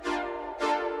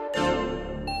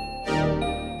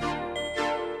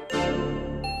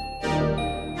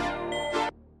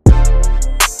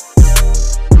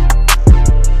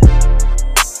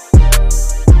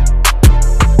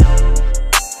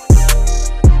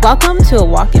Welcome to A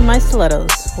Walk in My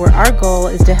Stilettos, where our goal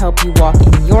is to help you walk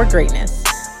in your greatness.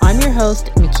 I'm your host,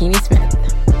 Makini Smith.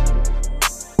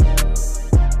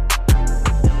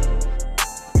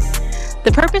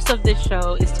 The purpose of this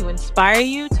show is to inspire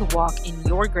you to walk in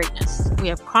your greatness. We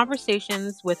have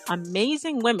conversations with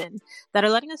amazing women that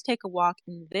are letting us take a walk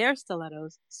in their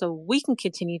stilettos so we can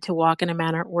continue to walk in a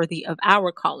manner worthy of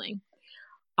our calling.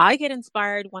 I get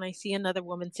inspired when I see another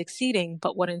woman succeeding,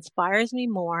 but what inspires me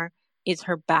more is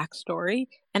her backstory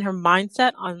and her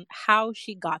mindset on how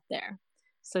she got there.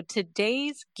 So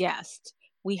today's guest,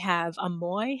 we have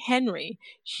Amoye Henry.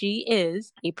 She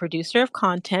is a producer of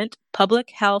content, public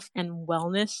health and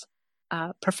wellness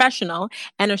professional,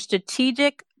 and a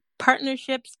strategic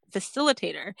partnerships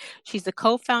facilitator. She's the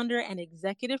co-founder and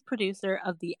executive producer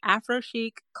of the Afro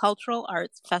Chic Cultural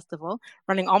Arts Festival,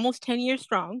 running almost 10 years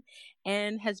strong,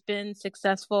 and has been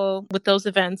successful with those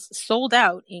events, sold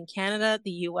out in Canada,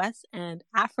 the US, and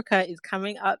Africa is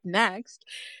coming up next.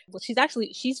 Well,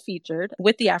 she's featured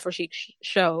with the Afro Chic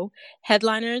show,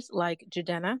 headliners like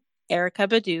Jadena, Erykah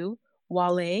Badu,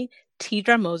 Wale,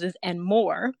 Tidra Moses, and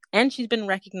more. And she's been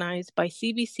recognized by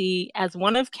CBC as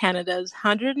one of Canada's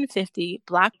 150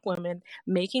 Black women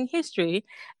making history,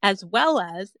 as well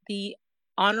as the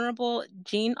Honorable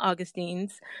Jean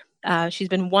Augustine's. She's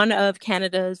been one of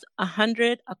Canada's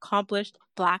 100 accomplished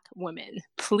Black women.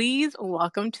 Please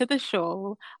welcome to the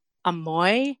show,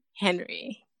 Amoye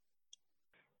Henry.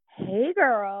 Hey,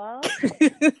 girl.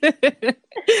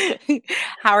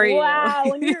 How are you? Wow,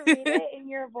 when you read it in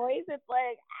your voice, it's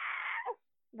like, ah!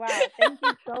 Wow, thank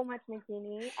you so much,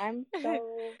 Makini. I'm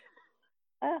so,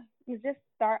 I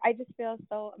just feel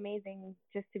so amazing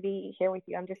just to be here with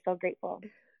you. I'm just so grateful.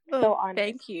 So honored.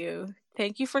 Thank you.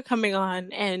 Thank you for coming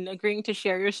on and agreeing to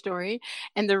share your story.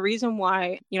 And the reason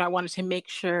why, I wanted to make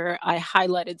sure I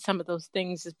highlighted some of those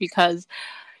things is because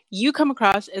you come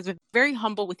across as very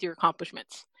humble with your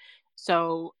accomplishments.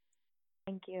 So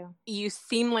thank you. You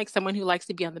seem like someone who likes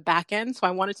to be on the back end. So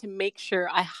I wanted to make sure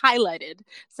I highlighted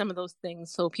some of those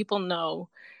things so people know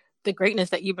the greatness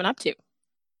that you've been up to.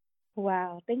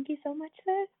 Wow. Thank you so much,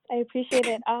 sis. I appreciate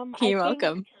it. You're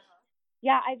welcome.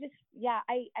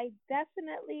 I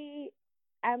definitely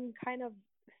am kind of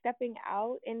stepping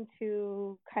out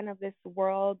into kind of this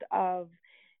world of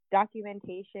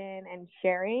documentation and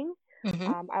sharing.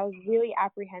 Mm-hmm. I was really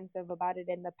apprehensive about it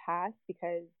in the past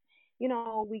because,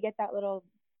 we get that little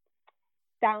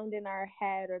sound in our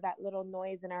head or that little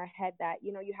noise in our head that,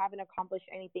 you haven't accomplished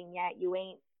anything yet. You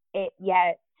ain't it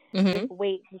yet. Mm-hmm.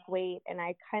 Just wait. And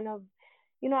I kind of,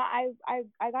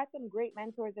 I got some great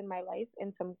mentors in my life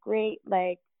and some great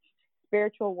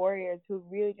spiritual warriors who've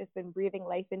really just been breathing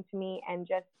life into me and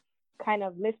just kind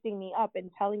of lifting me up and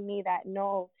telling me that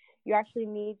no, you actually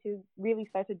need to really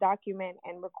start to document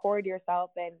and record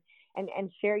yourself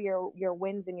and share your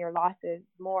wins and your losses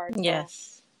more.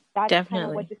 Yes, so that's definitely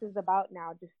kind of what this is about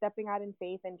now, just stepping out in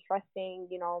faith and trusting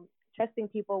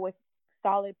people with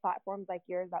solid platforms like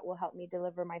yours that will help me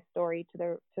deliver my story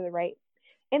in the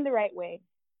right way.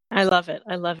 I love it.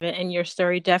 And your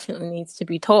story definitely needs to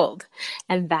be told.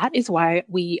 And that is why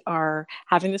we are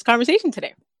having this conversation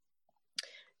today.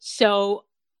 So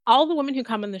all the women who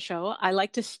come on the show, I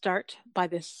like to start by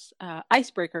this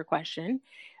icebreaker question,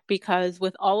 because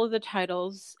with all of the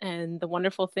titles and the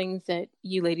wonderful things that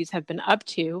you ladies have been up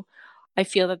to, I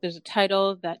feel that there's a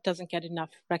title that doesn't get enough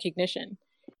recognition.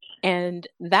 And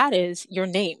that is your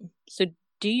name. So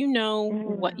do you know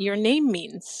what your name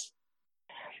means?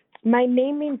 My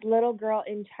name means little girl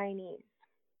in Chinese.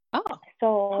 Oh.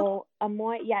 So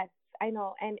Amoye, yes, I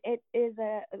know. And it is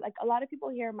a lot of people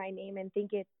hear my name and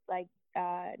think it's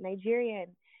Nigerian.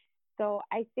 So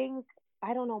I think,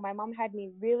 I don't know, my mom had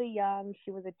me really young. She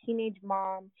was a teenage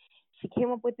mom. She came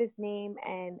up with this name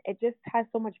and it just has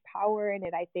so much power in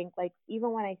it. I think even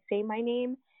when I say my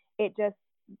name, it just,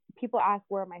 people ask,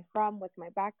 where am I from? What's my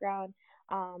background?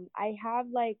 I have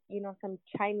some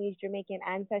Chinese Jamaican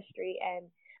ancestry, and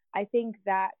I think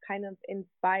that kind of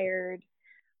inspired,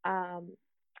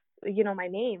 my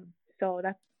name. So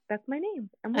that's my name.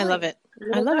 I love it.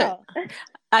 I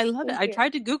love it. I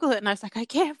tried to Google it and I was like, I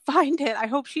can't find it. I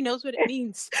hope she knows what it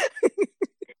means.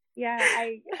 Yeah,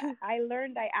 I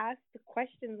learned, I asked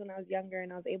questions when I was younger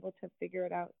and I was able to figure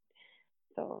it out.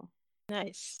 So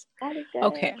nice. That is good.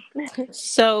 Okay.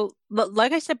 So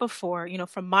like I said before,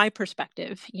 from my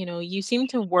perspective, you seem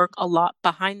to work a lot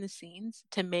behind the scenes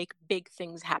to make big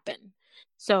things happen.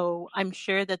 So I'm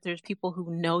sure that there's people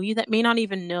who know you that may not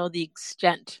even know the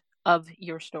extent of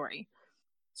your story.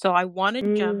 So I want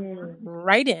to jump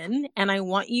right in, and I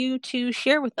want you to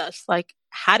share with us,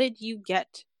 how did you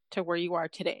get to where you are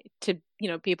today, to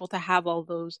be able to have all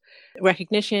those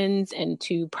recognitions and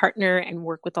to partner and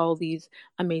work with all these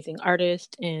amazing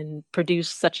artists and produce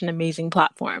such an amazing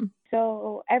platform?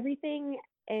 So everything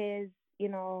is, you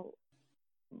know,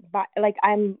 but like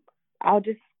I'll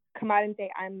just come out and say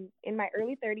I'm in my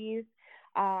early 30s.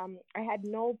 I had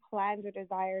no plans or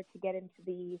desire to get into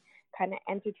the kind of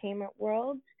entertainment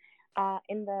world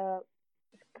in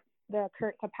the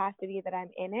current capacity that I'm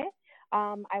in it.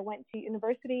 I went to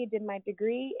university, did my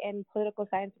degree in political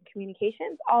science and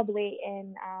communications, all the way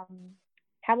in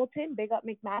Hamilton. Big up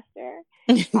McMaster.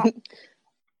 Uh,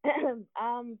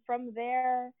 from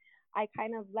there, I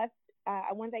kind of left.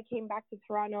 Once I came back to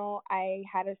Toronto, I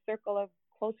had a circle of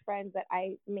close friends that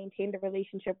I maintained a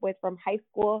relationship with from high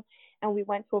school, and we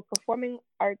went to a performing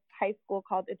arts high school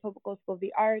called Etobicoke School of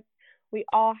the Arts. We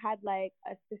all had like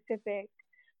a specific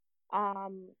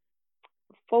um,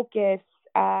 focus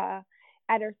at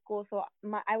our school. So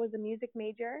I was a music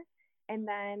major, and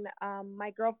then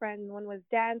my girlfriend, one was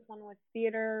dance, one was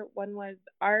theater, one was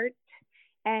art,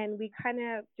 and we kind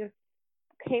of just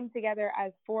came together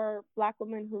as four Black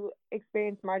women who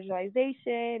experienced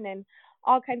marginalization and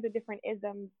all kinds of different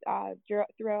isms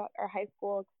throughout our high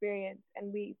school experience.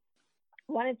 And we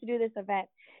wanted to do this event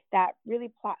that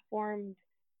really platformed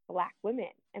Black women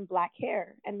and Black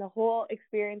hair. And the whole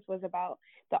experience was about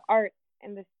the art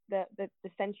and the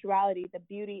sensuality, the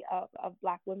beauty of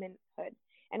Black womanhood.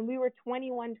 And we were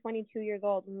 21, 22 years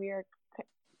old when we were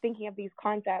thinking of these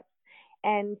concepts.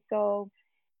 And so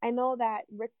I know that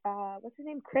what's his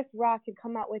name, Chris Rock, had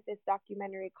come out with this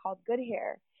documentary called Good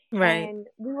Hair, Right. and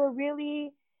we were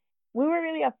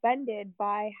really offended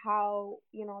by how,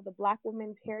 you know, the Black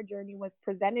woman's hair journey was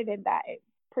presented, in that it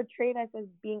portrayed us as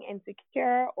being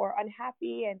insecure or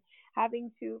unhappy and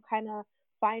having to kind of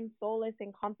find solace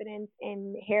and confidence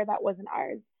in hair that wasn't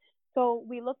ours. So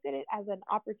we looked at it as an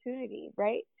opportunity,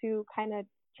 right, to kind of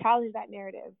challenge that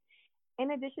narrative.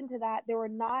 In addition to that, there were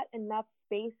not enough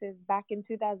spaces back in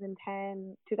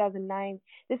 2010, 2009.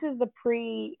 This is the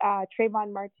pre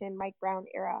Trayvon Martin, Mike Brown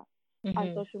era on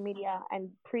Hmm. social media and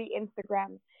pre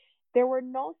Instagram. There were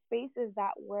no spaces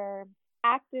that were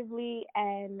actively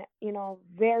and, you know,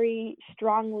 very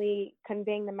strongly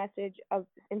conveying the message of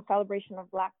in celebration of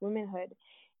Black womanhood.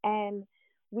 And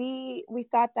we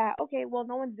thought that, okay, well,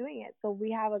 no one's doing it, so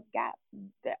we have a gap.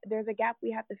 There's a gap,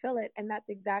 we have to fill it, and that's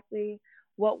exactly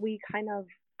what we kind of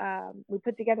we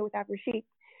put together with Afro Chic.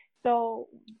 So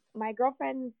my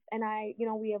girlfriends and I, you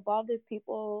know, we evolved as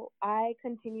people. I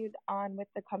continued on with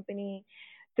the company.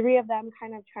 Three of them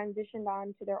kind of transitioned on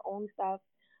to their own stuff.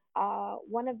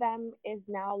 One of them is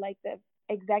now like the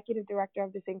executive director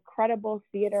of this incredible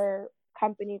theater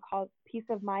company called Peace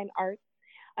of Mind Arts.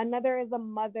 Another is a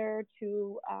mother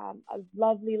to a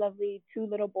lovely, lovely two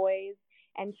little boys,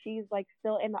 and she's like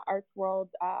still in the arts world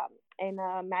in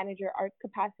a manager arts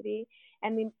capacity.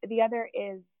 And the other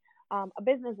is a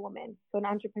businesswoman, so an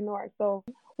entrepreneur. So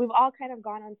we've all kind of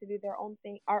gone on to do their own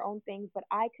thing, our own things. But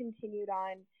I continued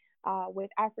on with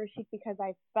Afro Chic because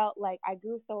I felt like I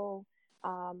grew so.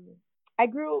 I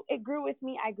grew. It grew with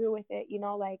me. I grew with it. You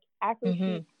know, like Afro Hmm.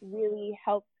 Chic really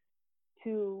helped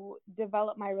to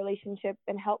develop my relationships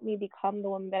and help me become the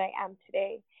woman that I am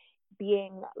today,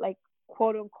 being like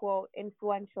quote unquote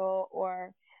influential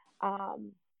or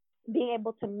um, being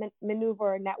able to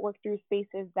maneuver or network through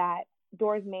spaces that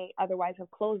doors may otherwise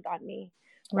have closed on me,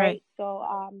 Right. right? So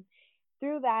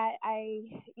through that, I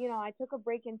took a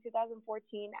break in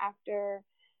 2014 after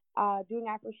doing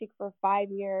Afro Chic for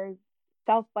 5 years,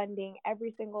 self funding.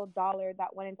 Every single dollar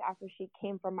that went into Afro Chic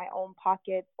came from my own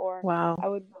pockets, or Wow. I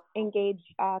would engage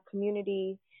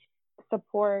community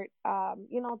support,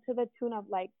 to the tune of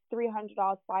like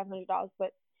 $300, $500.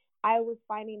 But I was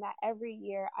finding that every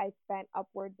year I spent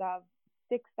upwards of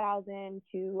 6,000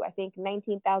 to I think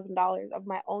 $19,000 of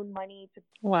my own money to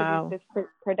produce Wow. this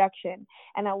production,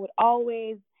 and I would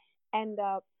always end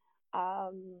up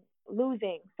um,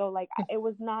 losing. So like it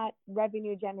was not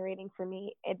revenue generating for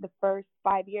me in the first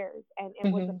 5 years, and it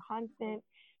was a Hmm. constant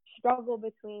struggle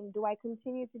between, do I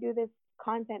continue to do this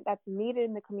content that's needed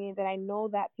in the community that I know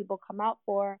that people come out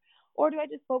for, or do I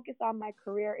just focus on my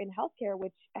career in healthcare,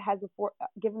 which has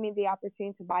given me the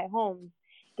opportunity to buy homes,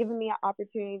 given me an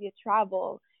opportunity to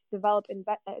travel, develop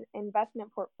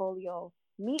investment portfolio,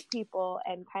 meet people,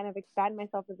 and kind of expand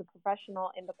myself as a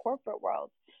professional in the corporate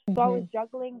world. So I was Hmm.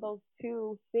 juggling those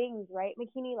two things, right,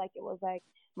 Makini? Like it was like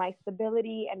my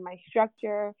stability and my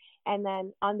structure, and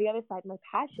then on the other side, my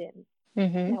passion.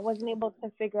 And Hmm. I wasn't able to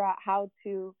figure out how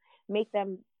to make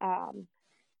them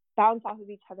bounce off of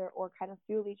each other or kind of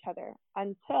fuel each other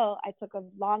until I took a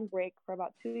long break for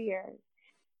about 2 years.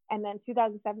 And then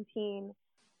 2017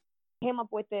 came up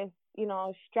with this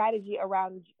strategy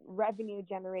around revenue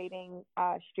generating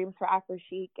streams for Afro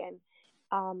Chic,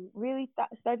 and really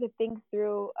start to think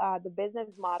through the business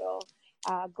model,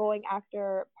 going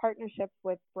after partnerships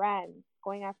with brands,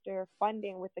 going after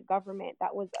funding with the government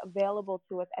that was available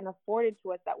to us and afforded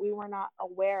to us that we were not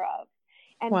aware of.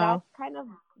 And that's Wow. kind of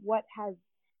what has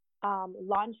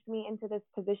launched me into this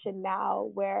position now,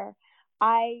 where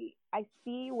I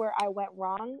see where I went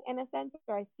wrong in a sense,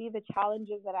 or I see the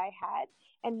challenges that I had,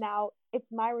 and now it's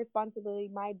my responsibility,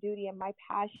 my duty, and my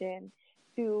passion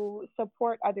to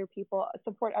support other people,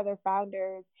 support other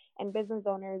founders and business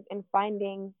owners in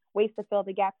finding ways to fill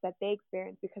the gaps that they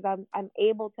experience, because I'm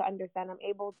able to understand, I'm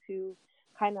able to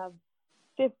kind of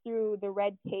sift through the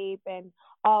red tape and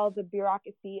all the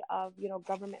bureaucracy of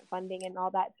government funding and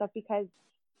all that stuff, because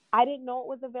I didn't know it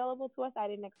was available to us. I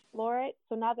didn't explore it.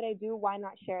 So now that I do, why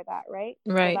not share that, right?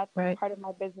 So Right, that's right. part of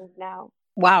my business now.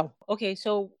 Wow. Okay,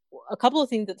 so a couple of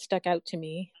things that stuck out to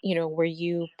me, where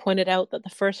you pointed out that the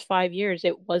first 5 years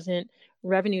it wasn't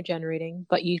revenue generating,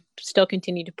 but you still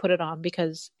continued to put it on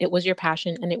because it was your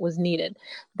passion and it was needed.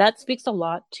 That speaks a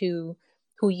lot to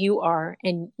who you are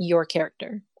and your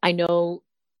character. I know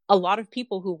a lot of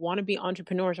people who want to be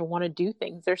entrepreneurs or want to do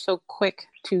things, they're so quick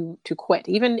to quit.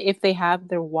 Even if they have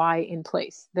their why in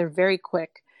place, they're very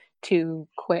quick to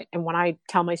quit. And when I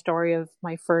tell my story of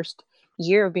my first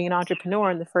year of being an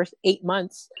entrepreneur, in the first 8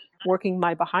 months working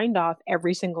my behind off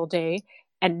every single day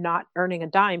and not earning a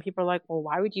dime, people are like, well,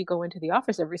 why would you go into the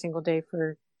office every single day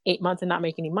for 8 months and not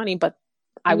make any money? But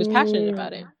I was passionate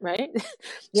about it, right?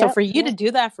 So Yep, for you to yep.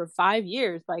 do that for 5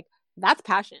 years, like, that's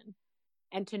passion.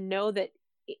 And to know that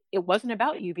it wasn't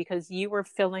about you because you were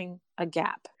filling a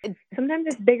gap. Sometimes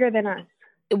it's bigger than us.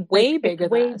 Way It's bigger than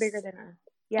way us. bigger than us.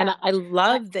 And Yeah. I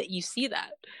love that you see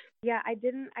that. Yeah, I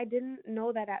didn't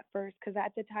know that at first, because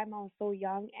at the time I was so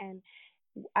young, and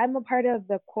I'm a part of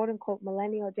the quote unquote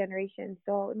millennial generation.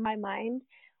 So in my mind,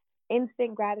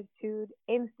 instant gratitude,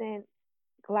 instant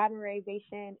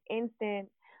glamorization, instant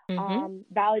Mm-hmm.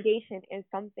 validation is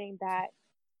something that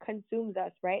consumes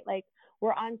us, right? Like,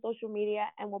 we're on social media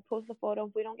and we'll post a photo.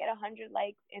 If we don't get 100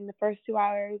 likes in the first 2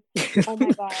 hours, oh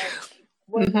my God,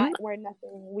 Mm-hmm. we're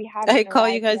nothing. We haven't I call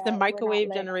you arrived guys the yet. We're not microwave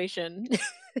lit. generation.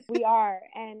 We are.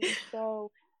 And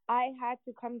so I had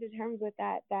to come to terms with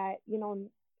that,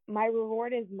 my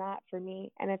reward is not for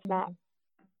me, and it's not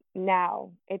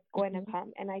now. It's going to Mm-hmm.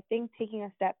 come. And I think taking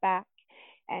a step back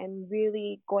and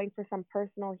really going for some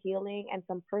personal healing and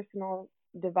some personal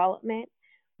development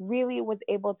really was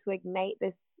able to ignite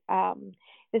um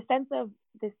this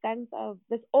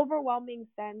this overwhelming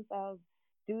sense of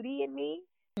duty in me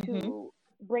Mm-hmm. to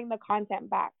bring the content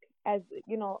back, as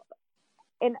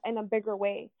in a bigger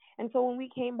way. And so when we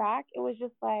came back, it was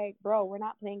just like, bro, we're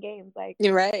not playing games. Like,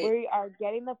 You're right. we are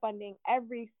getting the funding.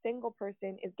 Every single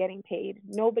person is getting paid.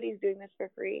 Nobody's doing this for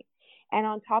free. And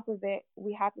on top of it,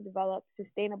 we have to develop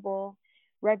sustainable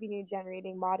revenue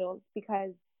generating models,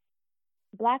 because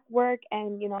Black work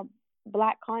and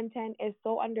Black content is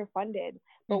so underfunded,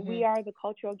 but Mm-hmm. we are the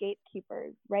cultural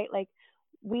gatekeepers, right? Like,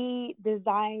 we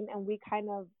design and we kind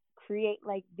of create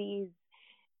like these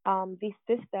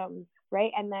systems,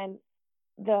 right? And then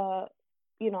the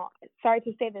sorry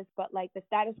to say this, but like the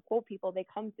status quo people, they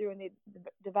come through and they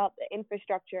develop the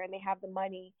infrastructure and they have the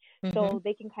money, Mm-hmm. so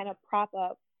they can kind of prop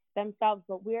up themselves,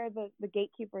 but we're the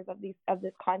gatekeepers of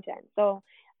this content. So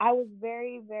I was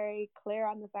very, very clear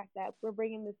on the fact that if we're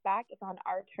bringing this back, it's on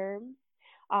our terms.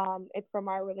 It's from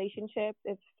our relationships.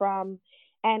 It's from,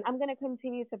 and I'm going to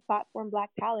continue to platform Black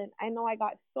talent. I know I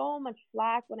got so much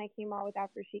flack when I came out with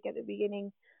Afro Chic at the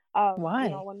beginning of, Why?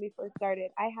 when we first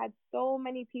started. I had so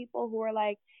many people who were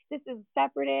like, this is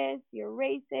separatist, you're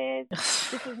racist,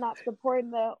 this is not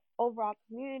supporting the overall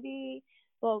community.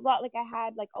 So a lot, like, I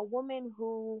had like a woman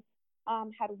who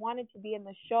had wanted to be in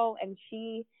the show, and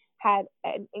she had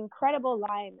an incredible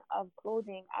line of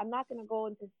clothing. I'm not going to go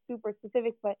into super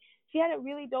specifics, but she had a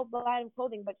really dope line of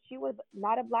clothing, but she was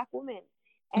not a Black woman.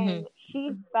 Mm-hmm. And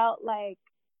she felt like,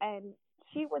 and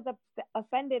she was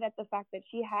offended at the fact that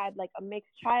she had like a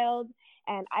mixed child.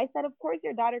 And I said, of course,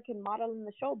 your daughter can model in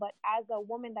the show, but as a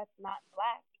woman that's not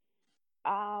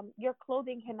Black, your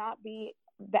clothing cannot be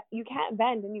that, you can't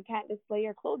bend and you can't display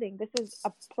your clothing. This is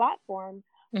a platform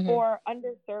Mm-hmm. for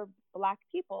underserved Black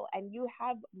people, and you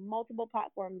have multiple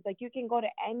platforms. Like, you can go to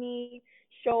any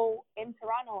show in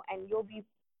Toronto and you'll be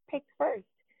picked first.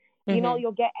 Mm-hmm.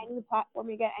 You'll get any platform,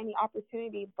 you get any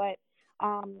opportunity, but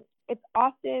it's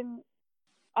often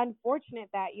unfortunate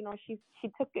that she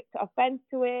took offense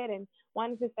to it and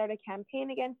wanted to start a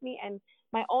campaign against me, and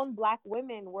my own Black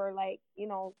women were like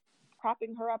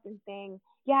propping her up and saying,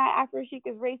 yeah, Afro Chic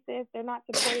is racist, they're not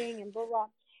supporting, and blah blah.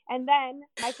 And then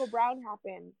Michael Brown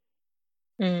happened.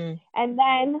 Mm. And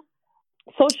then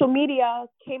social media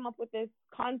came up with this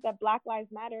concept, Black Lives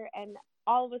Matter, and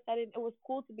all of a sudden it was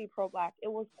cool to be pro-Black.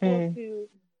 It was cool to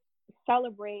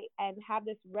celebrate and have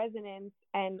this resonance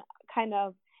and kind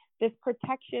of this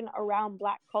protection around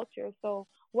Black culture. So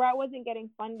where I wasn't getting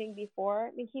funding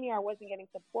before Bikini, or I wasn't getting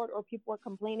support, or people were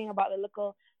complaining about the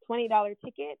little $20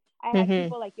 ticket, I had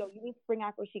people like, yo, you need to bring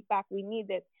Afro Chic back. We need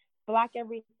this. Black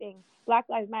everything. Black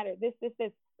Lives Matter. This.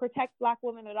 Protect Black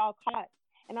women at all costs.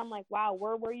 And I'm like, wow,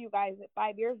 where were you guys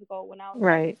 5 years ago when I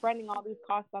was befriending all these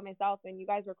costs by myself and you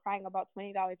guys were crying about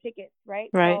 $20 tickets, right?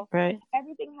 So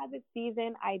everything has its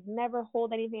season. I'd never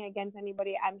hold anything against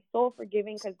anybody. I'm so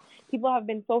forgiving because people have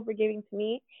been so forgiving to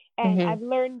me. And I've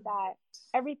learned that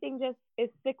everything just is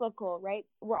cyclical, right?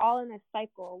 We're all in a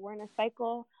cycle. We're in a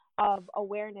cycle of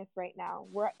awareness right now.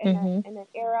 We're in an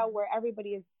era where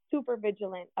everybody is super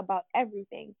vigilant about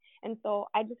everything. And so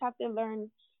I just have to learn.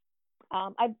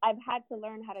 I've had to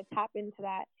learn how to tap into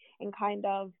that and kind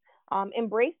of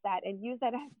embrace that and use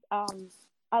that as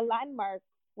a landmark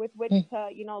with which to,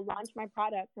 you know, launch my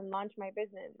products and launch my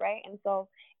business, right? And so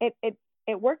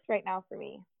it works right now for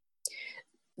me.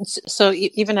 So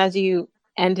even as you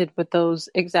ended with those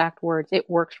exact words, it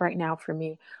works right now for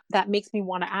me. That makes me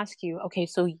want to ask you, okay,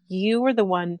 so you were the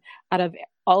one out of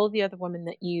all of the other women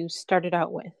that you started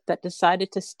out with that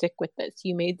decided to stick with this.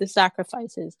 You made the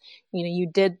sacrifices, you know, you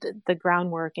did the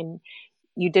groundwork and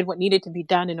you did what needed to be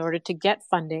done in order to get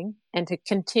funding and to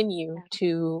continue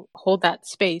to hold that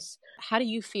space. How do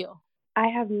you feel? I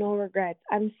have no regrets.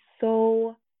 I'm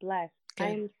so blessed.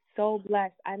 I'm so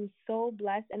blessed. I'm so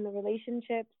blessed. And the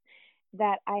relationships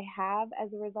that I have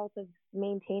as a result of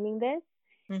maintaining this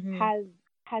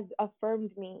has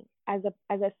affirmed me as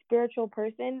a spiritual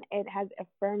person. It has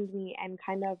affirmed me and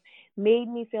kind of made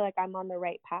me feel like I'm on the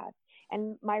right path.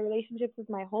 And my relationships with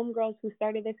my homegirls who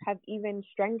started this have even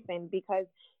strengthened because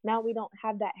now we don't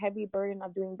have that heavy burden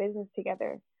of doing business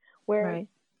together. Where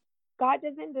God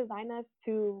doesn't design us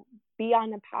to be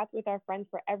on a path with our friends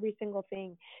for every single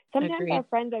thing. Sometimes our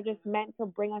friends are just meant to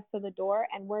bring us to the door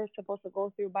and we're supposed to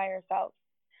go through by ourselves.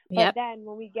 But then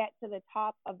when we get to the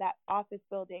top of that office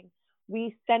building,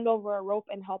 we send over a rope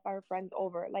and help our friends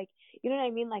over. Like, you know what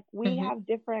I mean? Like we have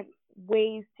different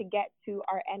ways to get to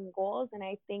our end goals. And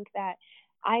I think that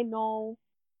I know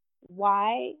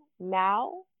why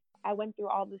now I went through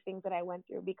all the things that I went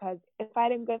through, because if I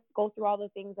didn't go through all the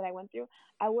things that I went through,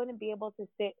 I wouldn't be able to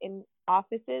sit in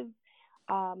offices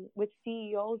with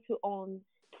CEOs who own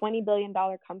 $20 billion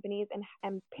companies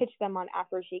and pitch them on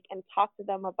Afro Chic and talk to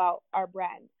them about our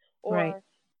brand, or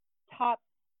top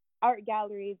art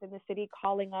galleries in the city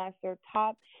calling us, or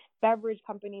top beverage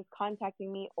companies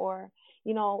contacting me, or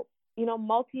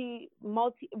multi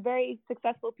very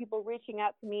successful people reaching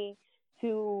out to me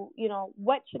to,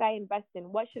 what should I invest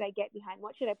in? What should I get behind?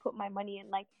 What should I put my money in?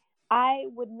 Like, I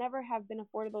would never have been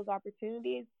afforded those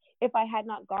opportunities if I had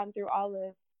not gone through all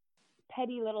the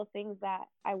petty little things that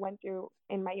I went through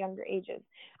in my younger ages.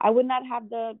 I would not have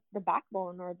the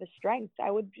backbone or the strength. I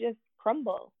would just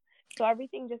crumble. So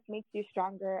everything just makes you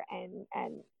stronger and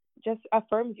just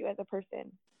affirms you as a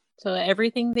person. So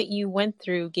everything that you went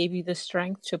through gave you the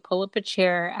strength to pull up a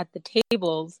chair at the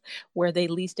tables where they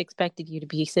least expected you to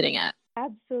be sitting at.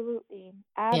 Absolutely.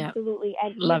 Yeah.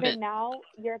 And Love even it. now,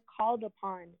 you're called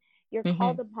upon. You're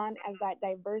called upon as that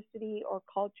diversity or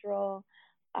cultural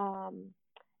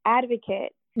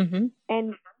advocate.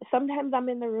 And sometimes I'm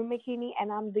in the room, Bikini,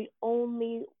 and I'm the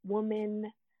only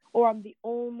woman, or I'm the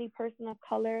only person of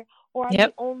color, or I'm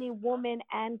the only woman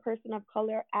and person of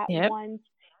color at once.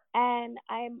 And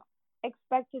I'm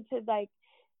expected to, like,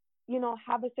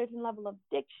 have a certain level of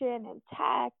diction and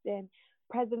tact and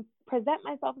present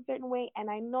myself a certain way. And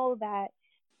I know that,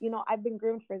 I've been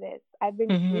groomed for this. I've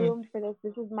been groomed for this.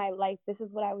 This is my life. This is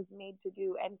what I was made to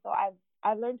do. And so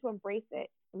I've learned to embrace it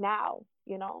now,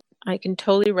 I can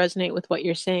totally resonate with what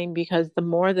you're saying, because the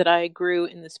more that I grew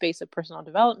in the space of personal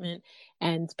development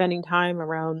and spending time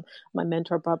around my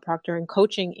mentor, Bob Proctor, and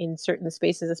coaching in certain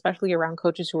spaces, especially around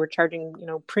coaches who are charging,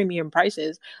 premium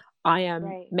prices, I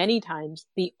am many times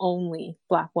the only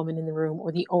Black woman in the room,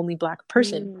 or the only Black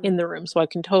person in the room. So I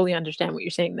can totally understand what you're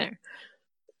saying there.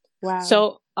 Wow.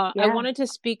 So I wanted to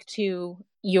speak to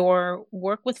your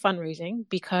work with fundraising,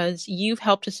 because you've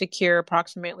helped to secure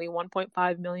approximately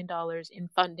 $1.5 million in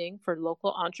funding for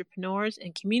local entrepreneurs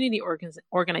and community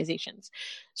organizations.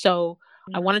 So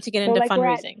I wanted to get into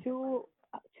fundraising. We're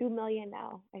at 2 million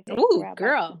now, I think. Ooh,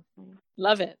 girl.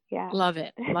 Love it. Yeah. Love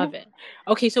it. Love it.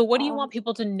 Okay, so what do you want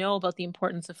people to know about the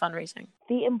importance of fundraising?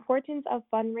 The importance of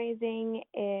fundraising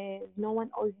is no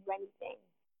one owes you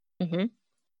anything.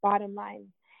 Bottom line.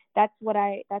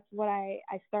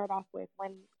 I start off with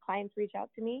when clients reach out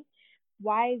to me.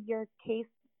 Why is your case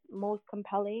most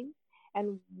compelling?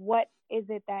 And what is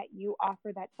it that you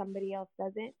offer that somebody else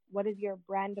doesn't? What is your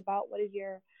brand about? What is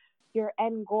your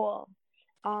end goal?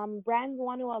 Brands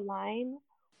want to align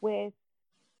with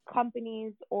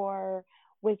companies or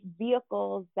with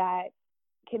vehicles that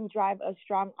can drive a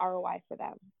strong ROI for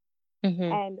them.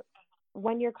 Mm-hmm. And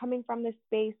when you're coming from the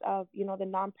space of, the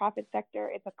nonprofit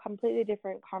sector, it's a completely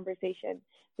different conversation.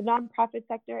 The nonprofit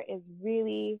sector is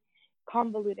really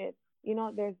convoluted.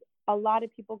 There's a lot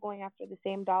of people going after the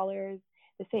same dollars,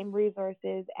 the same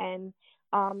resources, and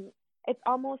it's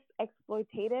almost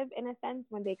exploitative in a sense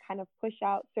when they kind of push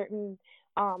out certain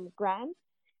grants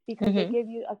because they Mm-hmm. give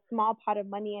you a small pot of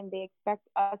money and they expect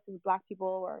us as Black people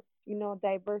or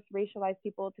diverse racialized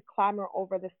people to clamor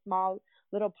over the small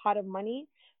little pot of money.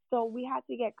 So we have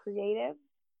to get creative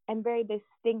and very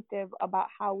distinctive about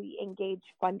how we engage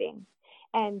funding,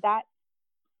 and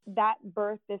that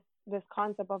birthed this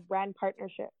concept of brand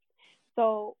partnerships.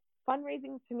 So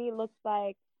fundraising to me looks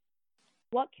like,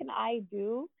 what can I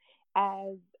do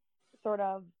as sort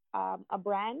of a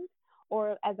brand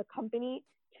or as a company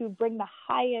to bring the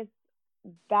highest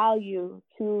value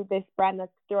to this brand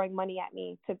that's throwing money at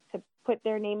me to put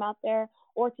their name out there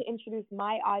or to introduce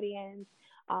my audience,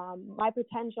 my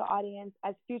potential audience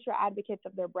as future advocates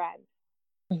of their brand.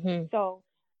 Mm-hmm. So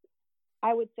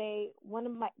I would say one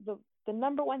of the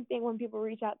number one thing when people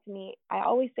reach out to me, I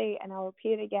always say, and I'll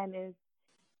repeat it again, is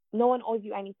no one owes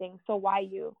you anything. So why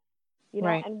you?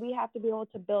 Right. And we have to be able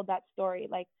to build that story.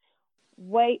 Like,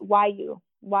 wait, why you?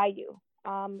 Why you?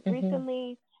 Mm-hmm.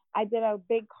 Recently, I did a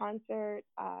big concert,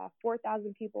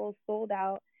 4,000 people, sold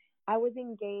out. I was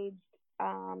engaged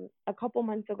a couple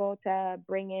months ago to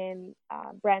bring in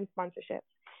brand sponsorships.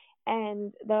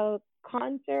 And the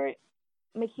concert,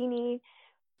 Makini,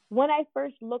 when I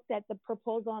first looked at the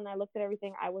proposal and I looked at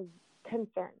everything, I was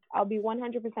concerned. I'll be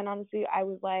 100% honest with you. I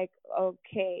was like,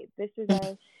 okay, this is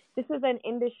an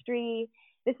industry,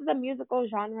 this is a musical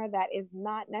genre that is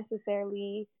not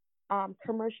necessarily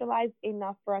commercialized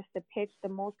enough for us to pitch the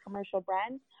most commercial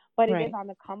brands, but it is Right. on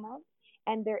the come up,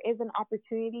 and there is an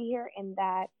opportunity here in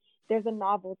that there's a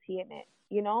novelty in it,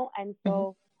 and Mm-hmm.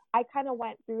 so I kind of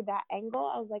went through that angle.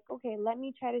 I was like, okay, let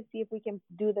me try to see if we can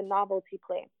do the novelty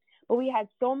play. But we had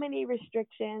so many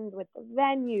restrictions with the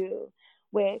venue,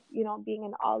 with being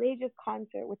an all ages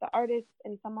concert, with the artists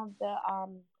and some of the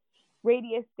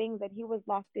radius things that he was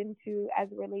locked into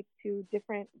as it relates to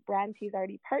different brands he's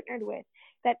already partnered with,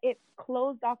 that it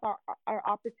closed off our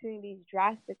opportunities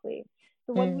drastically.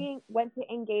 So when Mm. we went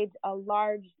to engage a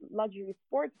large luxury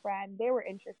sports brand, they were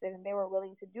interested and they were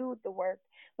willing to do the work.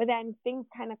 But then things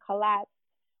kind of collapsed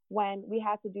when we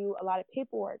had to do a lot of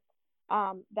paperwork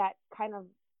that kind of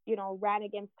ran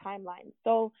against timelines.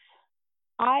 So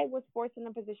I was forced in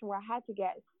a position where I had to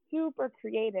get super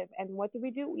creative. And what did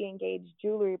we do? We engaged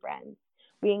jewelry brands.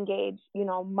 We engaged,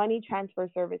 money transfer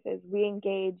services. We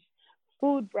engaged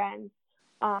food brands,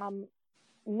 um,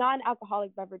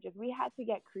 non-alcoholic beverages. We had to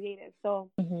get creative. So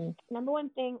Mm-hmm.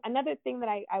 another thing that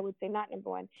I would say, not number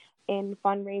one, in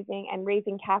fundraising and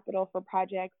raising capital for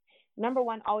projects, number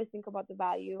one, always think about the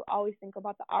value, always think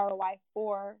about the ROI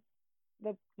for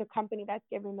the company that's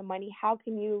giving the money. How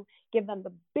can you give them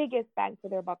the biggest bang for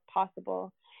their buck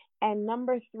possible? And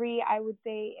number three, I would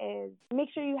say, is make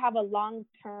sure you have a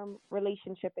long-term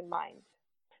relationship in mind.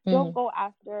 Don't Mm. go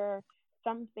after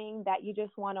something that you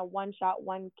just want a one-shot,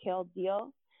 one-kill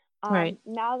deal. Right.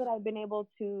 Now that I've been able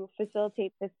to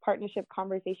facilitate this partnership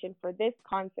conversation for this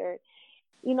concert,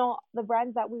 the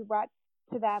brands that we brought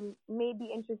to them may be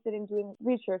interested in doing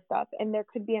research stuff, and there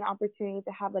could be an opportunity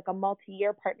to have like a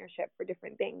multi-year partnership for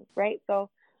different things, right? So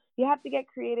you have to get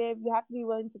creative. You have to be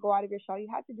willing to go out of your shell. You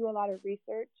have to do a lot of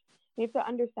research. You have to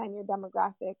understand your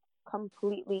demographic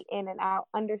completely in and out,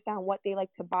 understand what they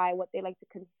like to buy, what they like to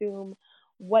consume,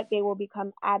 what they will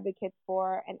become advocates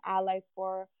for and allies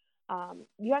for.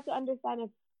 You have to understand if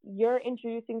you're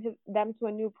introducing them to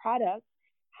a new product,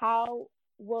 how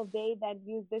will they then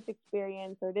use this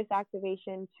experience or this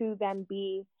activation to then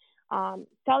be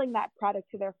selling that product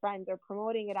to their friends or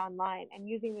promoting it online and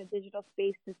using the digital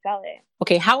space to sell it?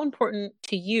 Okay. How important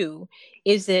to you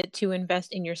is it to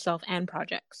invest in yourself and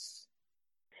projects?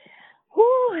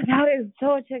 Whew, that is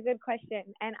such a good question.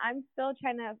 And I'm still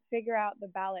trying to figure out the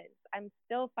balance. I'm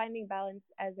still finding balance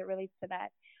as it relates to that.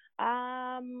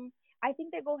 I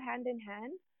think they go hand in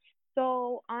hand.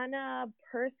 So, on a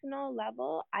personal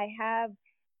level, I have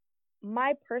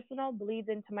my personal bleeds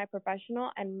into my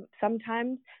professional, and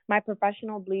sometimes my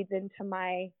professional bleeds into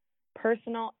my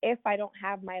personal if I don't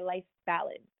have my life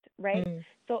balanced, right? Mm.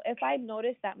 So if I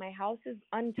notice that my house is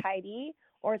untidy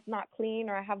or it's not clean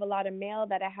or I have a lot of mail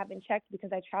that I haven't checked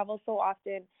because I travel so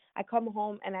often, I come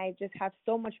home and I just have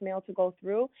so much mail to go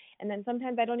through. And then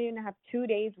sometimes I don't even have 2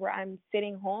 days where I'm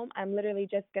sitting home. I'm literally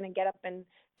just going to get up and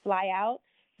fly out.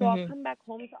 So I'll Mm-hmm. come back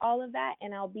home to all of that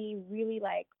and I'll be really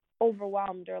like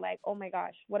overwhelmed or like, oh my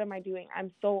gosh, what am I doing?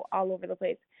 I'm so all over the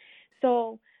place.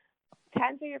 So to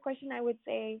answer your question, I would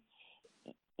say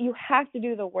you have to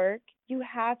do the work. You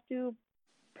have to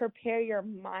prepare your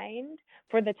mind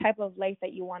for the type of life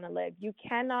that you want to live. You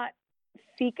cannot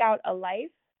seek out a life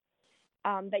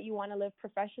that you want to live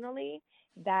professionally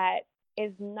that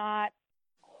is not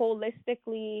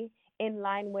holistically in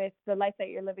line with the life that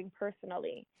you're living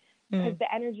personally, because Mm.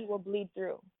 the energy will bleed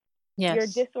through. Your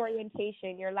Yes.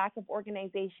 disorientation, your lack of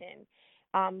organization,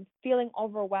 feeling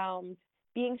overwhelmed,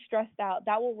 being stressed out,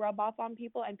 that will rub off on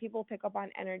people and people pick up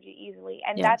on energy easily.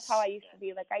 And that's how I Yes. used to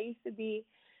be. Like, I used to be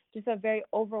just a very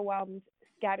overwhelmed,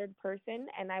 scattered person,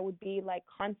 and I would be like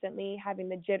constantly having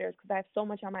the jitters because I have so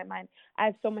much on my mind. I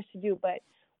have so much to do. But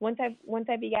once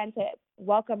I began to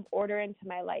welcome order into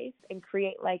my life and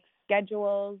create like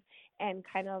schedules and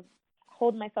kind of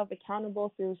hold myself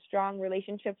accountable through strong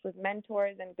relationships with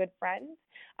mentors and good friends,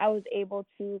 I was able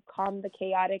to calm the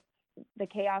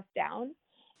chaos down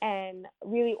and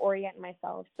really orient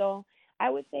myself. So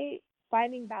I would say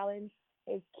finding balance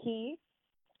is key.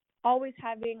 Always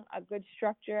having a good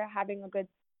structure, having a good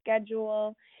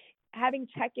schedule, having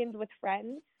check-ins with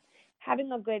friends,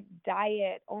 having a good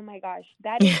diet. Oh my gosh,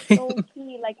 that is so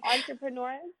key. Like,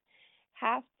 entrepreneurs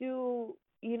have to,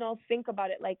 think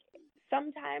about it. Like,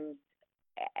 sometimes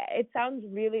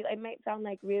it might sound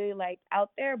like really like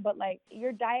out there, but like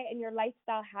your diet and your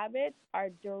lifestyle habits are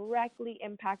directly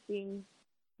impacting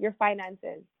your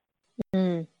finances.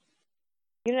 Mm.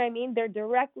 You know what I mean? They're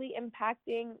directly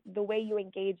impacting the way you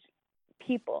engage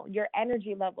people, your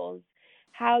energy levels,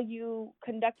 how you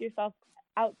conduct yourself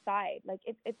outside. Like,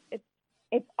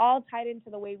 it's all tied into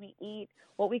the way we eat,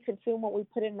 what we consume, what we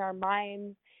put in our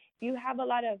minds. If you have a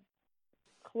lot of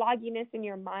clogginess in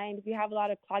your mind, if you have a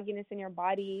lot of clogginess in your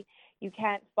body, you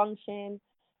can't function.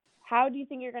 How do you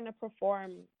think you're going to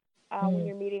perform when Mm.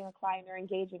 you're meeting a client or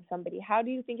engaging somebody? How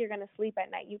do you think you're going to sleep at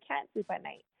night? You can't sleep at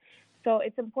night. So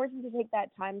it's important to take that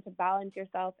time to balance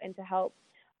yourself and to help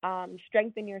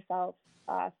strengthen yourself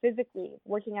physically,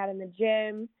 working out in the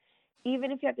gym.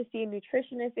 Even if you have to see a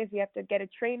nutritionist, if you have to get a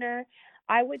trainer,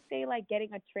 I would say like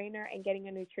getting a trainer and getting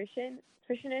a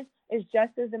nutritionist is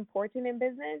just as important in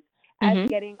business as Mm-hmm.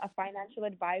 getting a financial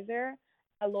advisor,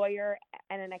 a lawyer,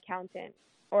 and an accountant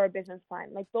or a business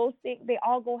plan. Like, those things, they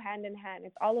all go hand in hand.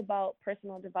 It's all about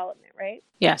personal development, right?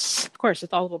 Yes, of course,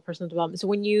 it's all about personal development. So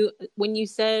when you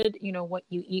said, what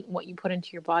you eat, what you put into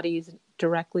your bodies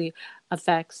directly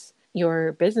affects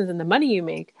your business and the money you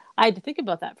make, I had to think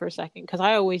about that for a second because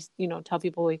I always, tell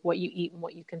people like what you eat and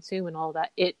what you consume and all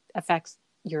that, it affects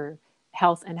your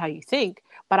health and how you think.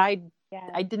 But I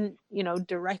Yes. didn't,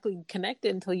 directly connect it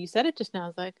until you said it just now. I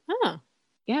was like, huh,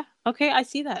 yeah, okay, I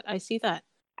see that. I see that.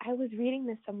 I was reading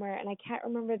this somewhere and I can't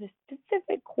remember the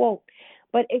specific quote,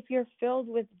 but if you're filled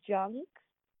with junk,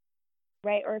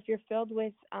 right, or if you're filled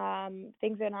with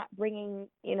things that are not bringing,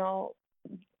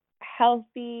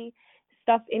 healthy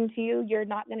stuff into you, you're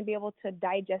not going to be able to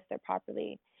digest it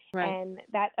properly. Right. And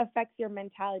that affects your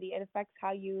mentality. It affects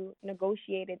how you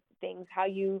negotiated things, how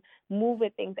you move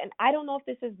with things. And I don't know if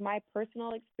this is my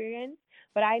personal experience,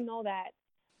 but I know that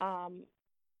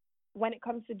when it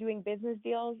comes to doing business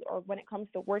deals or when it comes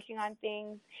to working on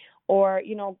things or,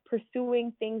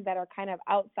 pursuing things that are kind of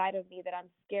outside of me that I'm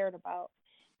scared about,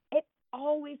 it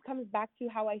always comes back to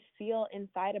how I feel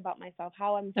inside about myself,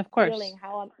 how I'm Of feeling, course.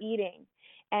 how I'm eating.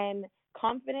 And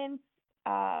confidence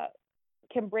uh,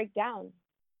 can break down.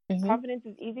 Mm-hmm. Confidence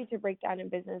is easy to break down in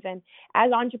business. And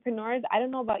as entrepreneurs, I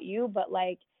don't know about you, but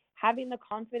like having the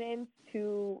confidence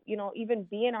to, even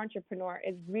be an entrepreneur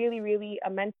is really, really a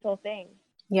mental thing.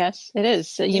 Yes, it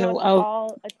is. It's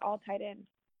all tied in.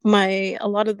 A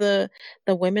lot of the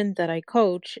women that I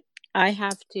coach, I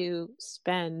have to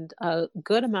spend a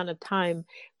good amount of time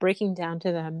breaking down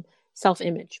to them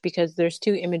self-image because there's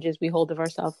two images we hold of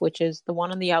ourselves, which is the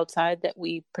one on the outside that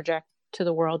we project to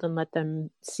the world and let them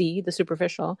see the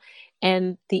superficial,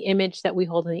 and the image that we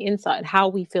hold on the inside, how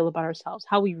we feel about ourselves,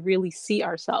 how we really see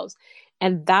ourselves.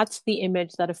 And that's the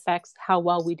image that affects how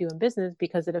well we do in business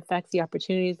because it affects the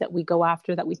opportunities that we go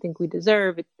after that we think we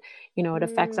deserve. It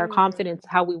affects our Mm, confidence,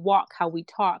 how we walk, how we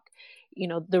talk,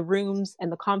 the rooms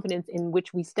and the confidence in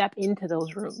which we step into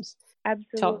those rooms. So,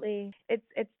 absolutely.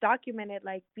 It's documented,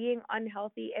 like being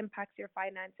unhealthy impacts your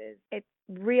finances. It's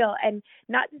real. And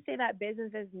not to say that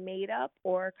business is made up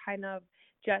or kind of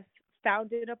just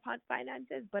founded upon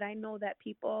finances, but I know that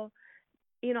people,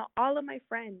 all of my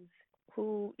friends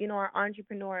who, are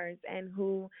entrepreneurs and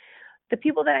who the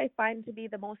people that I find to be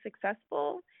the most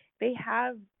successful, they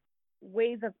have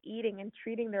ways of eating and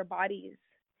treating their bodies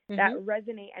that Mm-hmm.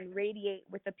 resonate and radiate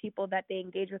with the people that they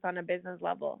engage with on a business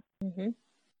level. Mm-hmm.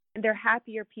 And they're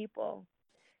happier people.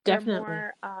 They're Definitely.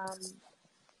 more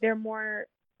they're more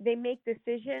they make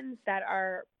decisions that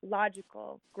are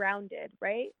logical, grounded,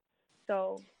 right?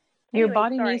 So Your anyway,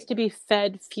 body needs sorry. to be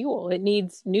fed fuel. It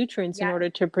needs nutrients in Yes, order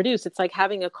to produce. It's like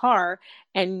having a car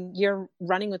and you're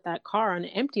running with that car on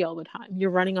empty all the time. You're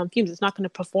running on fumes. It's not going to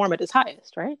perform at its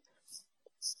highest, right?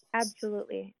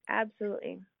 absolutely.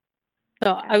 Absolutely.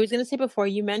 So I Yes. was going to say before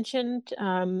you mentioned,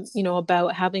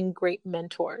 about having great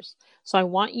mentors. So I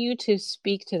want you to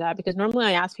speak to that because normally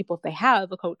I ask people if they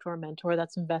have a coach or a mentor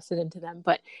that's invested into them,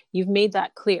 but you've made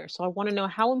that clear. So I want to know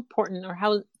how important or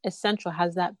how essential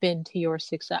has that been to your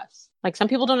success? Like some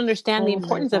people don't understand the Oh my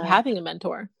importance of God. having a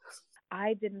mentor.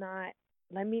 I did not,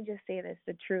 let me just say this,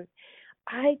 the truth.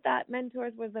 I thought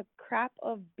mentors was a crap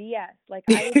of BS. Like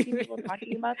I would see people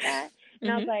talking about that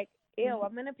and I was Hmm. like, ew,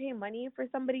 I'm gonna pay money for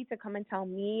somebody to come and tell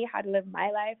me how to live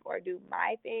my life or do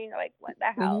my thing. Like what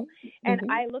the Hmm. hell? And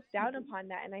Hmm. I looked down upon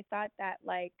that and I thought that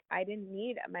like I didn't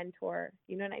need a mentor.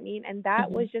 You know what I mean? And that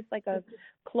Hmm. was just like a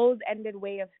closed ended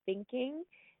way of thinking.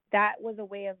 That was a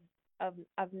way of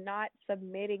not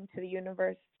submitting to the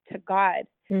universe, to God.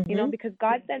 Hmm. Because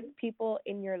God sends people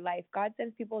in your life. God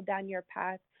sends people down your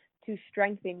path to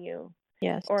strengthen you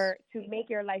Yes. or to make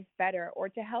your life better or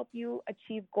to help you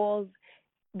achieve goals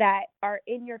that are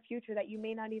in your future that you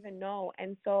may not even know.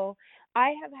 And so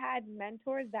I have had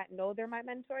mentors that know they're my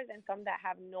mentors and some that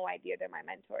have no idea they're my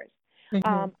mentors.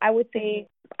 Hmm. I would say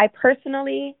I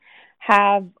personally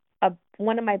have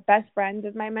one of my best friends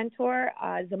is my mentor,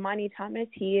 Zamani Thomas.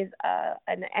 He is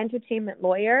an entertainment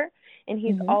lawyer and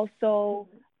he's Hmm. also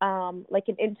like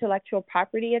an intellectual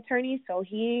property attorney. So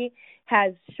he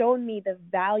has shown me the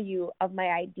value of my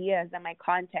ideas and my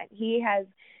content. He has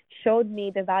showed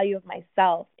me the value of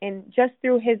myself and just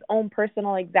through his own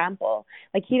personal example.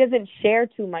 Like he doesn't share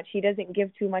too much. He doesn't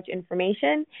give too much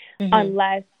information Hmm.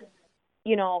 unless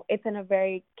it's in a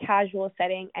very casual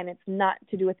setting and it's not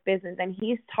to do with business. And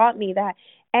he's taught me that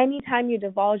anytime you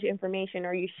divulge information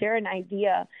or you share an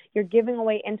idea, you're giving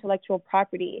away intellectual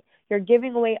property. You're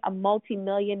giving away a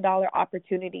multi-million-dollar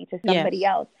opportunity to somebody Yes.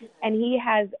 else. And he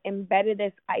has embedded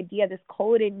this idea, this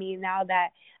code in me now that,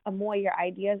 Amoye, your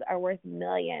ideas are worth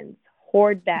millions.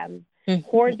 Hoard them. Hmm.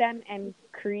 Hoard them and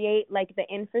create like the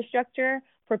infrastructure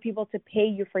for people to pay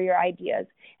you for your ideas.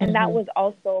 And that Hmm. was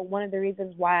also one of the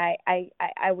reasons why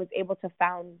I was able to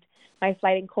found my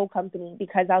Flight and Co company,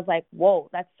 because I was like, whoa,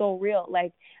 that's so real.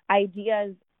 Like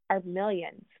ideas are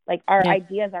millions. Like our Yeah.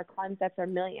 ideas, our concepts are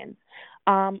millions.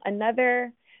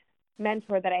 Another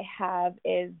mentor that I have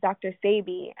is Dr.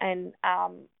 Sabi. And,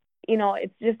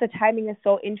 it's just the timing is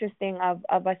so interesting of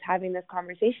us having this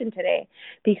conversation today,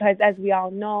 because as we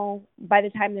all know, by the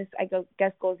time this, I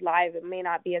guess, goes live, it may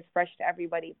not be as fresh to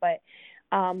everybody, but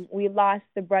we lost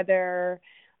the brother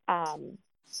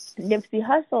Nipsey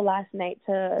Hussle last night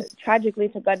tragically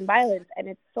to gun violence, and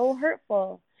it's so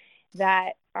hurtful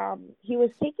that he was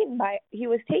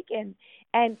taken,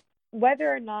 and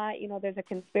whether or not there's a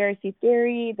conspiracy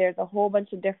theory, there's a whole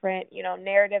bunch of different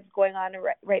narratives going on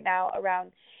right now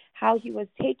around how he was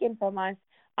taken from us.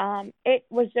 It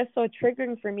was just so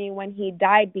triggering for me when he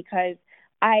died, because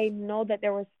I know that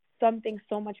there was something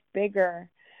so much bigger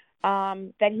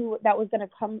that was going to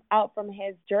come out from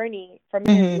his journey, from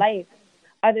his Hmm. life,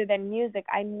 other than music.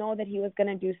 I know that he was going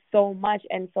to do so much,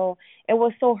 and so it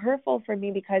was so hurtful for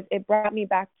me because it brought me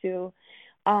back to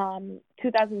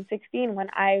 2016 when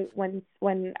I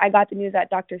got the news that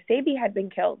Dr. Sabi had been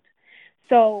killed.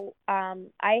 So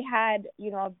I had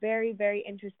a very, very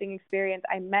interesting experience.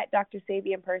 I met Dr.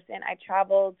 Sabi in person. I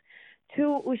traveled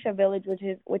to Usha Village,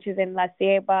 which is in La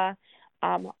Ceiba,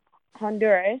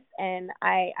 Honduras, and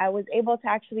I was able to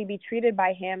actually be treated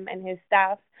by him and his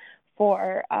staff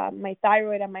for my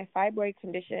thyroid and my fibroid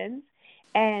conditions.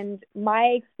 And my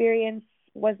experience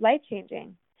was life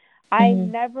changing. I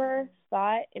Hmm. never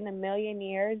thought in a million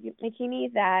years,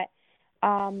 Makini, that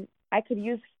I could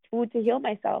use food to heal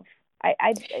myself.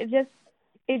 It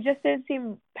just didn't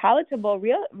seem palatable,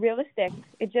 realistic.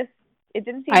 It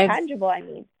didn't seem I've tangible. I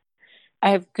mean, I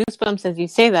have goosebumps as you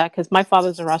say that because my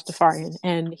father's a Rastafarian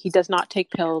and he does not take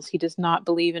pills. He does not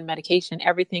believe in medication.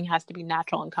 Everything has to be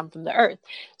natural and come from the earth.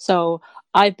 So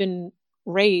I've been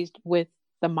raised with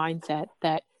the mindset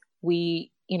that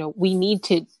we need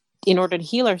to in order to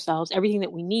heal ourselves, everything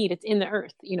that we need, it's in the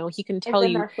earth. He can It's tell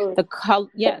in you our food.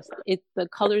 it's the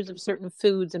colors of certain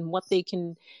foods and what they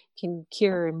can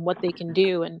cure and what they can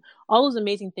do and all those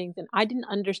amazing things. And I didn't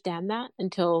understand that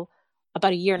until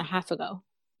about a year and a half ago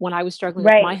when I was struggling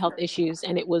with my Right. health issues,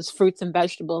 and it was fruits and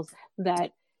vegetables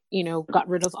that, got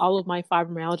rid of all of my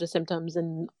fibromyalgia symptoms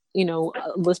and, a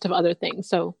list of other things.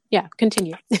 So yeah,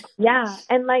 continue. Yeah,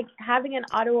 and like having an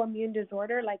autoimmune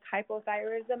disorder like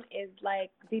hypothyroidism is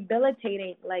like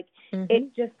debilitating. Like Mm-hmm.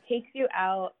 it just takes you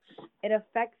out. It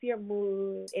affects your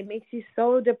mood. It makes you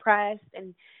so depressed,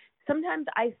 and sometimes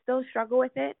I still struggle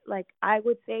with it. Like I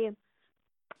would say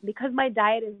because my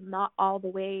diet is not all the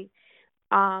way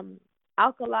um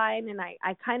alkaline, and I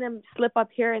kind of slip up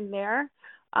here and there.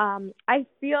 I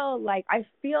feel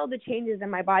the changes in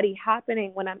my body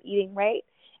happening when I'm eating right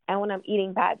and when I'm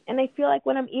eating bad. And I feel like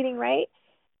when I'm eating right,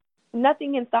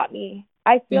 nothing can stop me.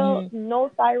 I feel Mm-hmm. no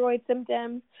thyroid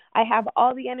symptoms. I have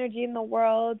all the energy in the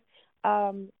world.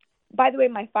 Um, by the way,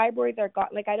 my fibroids are gone.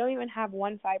 Like I don't even have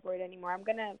one fibroid anymore. I'm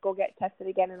gonna go get tested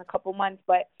again in a couple months.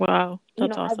 But Wow,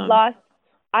 that's awesome.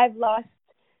 I've lost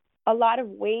a lot of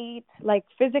weight. Like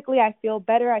physically, I feel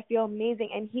better. I feel amazing.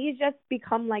 And he's just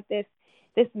become like this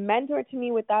mentor to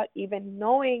me without even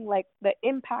knowing like the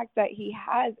impact that he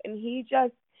has. And he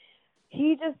just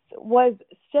was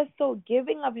just so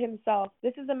giving of himself.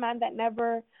 This is a man that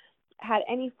never had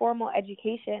any formal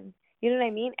education. You know what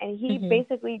I mean? And he Mm-hmm.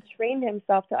 basically trained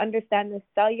himself to understand the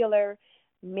cellular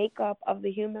makeup of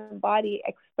the human body,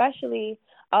 especially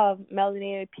of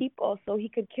melanated people, so he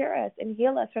could cure us and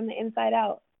heal us from the inside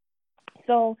out.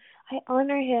 So I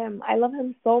honor him. I love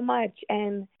him so much.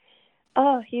 And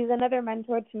oh, he's another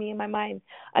mentor to me in my mind.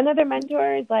 Another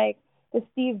mentor is like the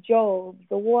Steve Jobs,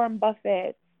 the Warren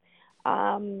Buffett.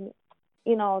 Um,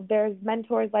 there's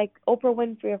mentors like Oprah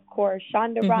Winfrey, of course,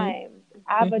 Shonda Mm-hmm. Rhimes,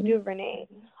 Ava Mm-hmm. DuVernay,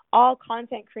 all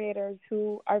content creators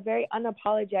who are very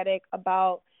unapologetic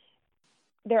about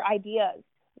their ideas.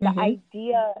 The Mm-hmm.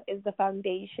 idea is the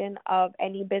foundation of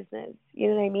any business. You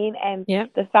know what I mean? And Yeah.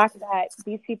 the fact that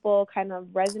these people kind of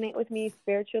resonate with me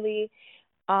spiritually,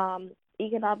 um,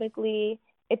 economically,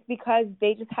 it's because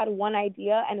they just had one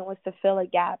idea and it was to fill a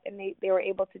gap, and they were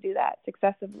able to do that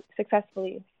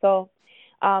successfully. So,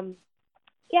 um,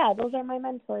 yeah, those are my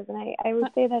mentors, and I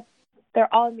would say that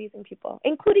they're all amazing people,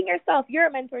 including yourself. You're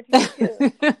a mentor to me too.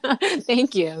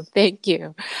 Thank you. Thank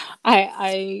you.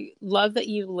 I love that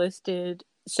you listed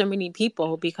so many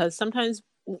people, because sometimes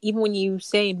even when you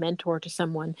say mentor to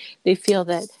someone, they feel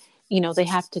that, they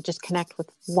have to just connect with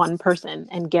one person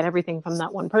and get everything from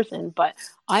that one person. But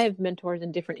I have mentors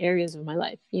in different areas of my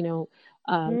life,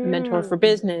 mentor for Mm.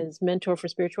 business, mentor for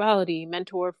spirituality,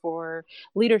 mentor for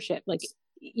leadership. Like,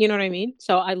 you know what I mean?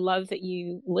 So I love that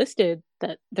you listed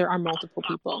that there are multiple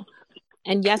people.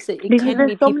 And yes, it Because can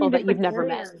there's be so many people that you've different never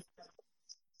met. areas.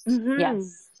 Mhm.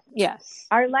 Yes. Yes.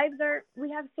 Our lives we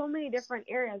have so many different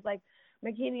areas. Like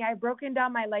McKinney, I've broken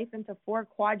down my life into 4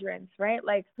 quadrants, right?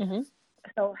 Like, Mm-hmm.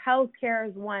 so healthcare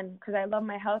is one because I love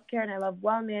my healthcare and I love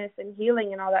wellness and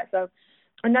healing and all that stuff.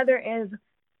 Another is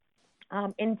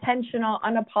intentional,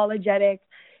 unapologetic,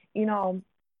 you know,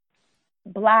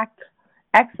 Black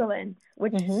excellence,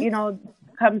 which, Mm-hmm.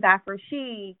 comes after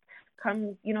she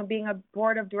comes, being a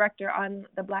board of director on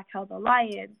the Black Health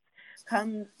Alliance,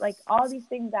 comes like all these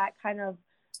things that kind of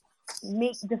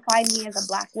make define me as a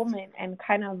Black woman and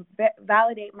kind of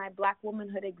validate my Black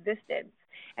womanhood existence.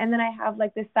 And then I have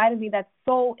like this side of me that's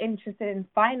so interested in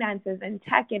finances and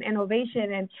tech and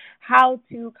innovation and how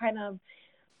to kind of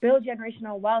build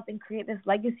generational wealth and create this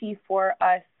legacy for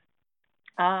us,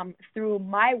 through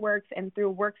my works and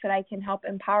through works that I can help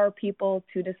empower people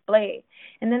to display.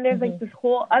 And then there's Mm-hmm. like this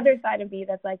whole other side of me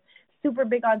that's like super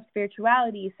big on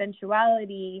spirituality,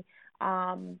 sensuality,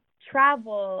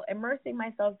 travel, immersing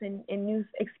myself in new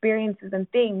experiences and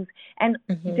things. And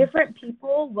Mm-hmm. different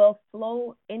people will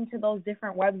flow into those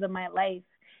different webs of my life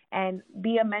and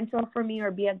be a mentor for me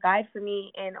or be a guide for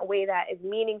me in a way that is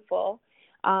meaningful,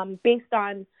 based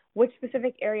on which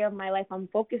specific area of my life I'm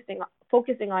focusing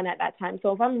on at that time.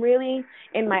 So if I'm really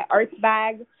in my arts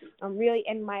bag, I'm really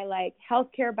in my like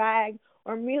healthcare bag,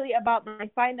 or I'm really about my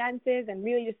finances and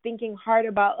really just thinking hard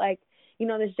about like,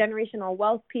 this generational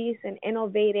wealth piece and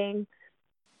innovating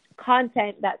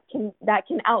content that can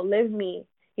outlive me.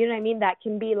 You know what I mean? That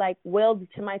can be like willed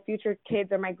to my future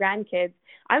kids or my grandkids.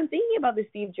 I'm thinking about the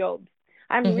Steve Jobs.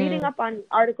 I'm reading Mm-hmm. up on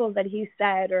articles that he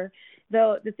said, or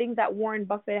the things that Warren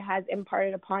Buffett has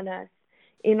imparted upon us.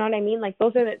 You know what I mean? Like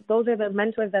those are the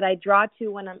mentors that I draw to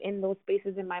when I'm in those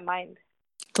spaces in my mind.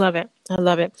 Love it. I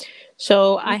love it.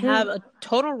 So I Mm-hmm. have a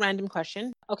total random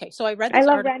question. Okay, so I read I this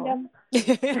love article.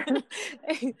 random.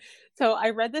 So I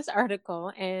read this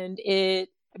article, and it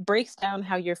breaks down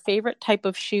how your favorite type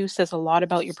of shoe says a lot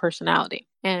about your personality.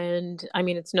 And I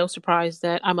mean, it's no surprise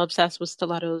that I'm obsessed with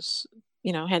stilettos,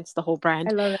 hence the whole I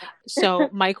brand. love So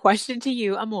it. my question to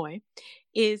you, Amoy,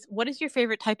 is what is your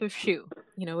favorite type of shoe?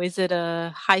 Is it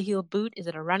a high heel boot? Is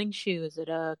it a running shoe? Is it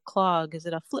a clog? Is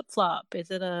it a flip flop?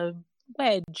 Is it a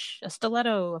wedge, a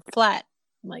stiletto, a flat?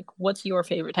 Like, what's your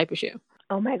favorite type of shoe?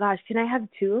 Oh my gosh, can I have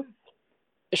two?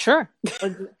 Sure.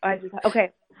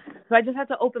 Okay. So I just had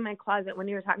to open my closet when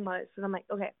you were talking about it, because I'm like,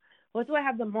 okay, what do I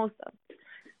have the most of?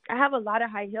 I have a lot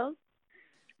of high heels,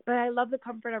 but I love the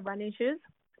comfort of running shoes.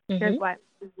 Here's Mm-hmm. what.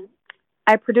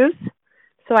 I produce,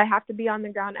 so I have to be on the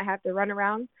ground. I have to run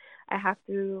around. I have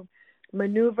to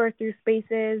maneuver through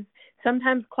spaces,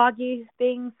 sometimes cloggy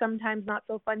things, sometimes not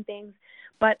so fun things.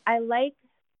 But I like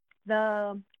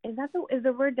is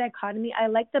the word dichotomy? I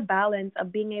like the balance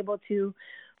of being able to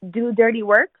do dirty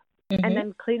work and Mm-hmm.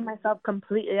 then clean myself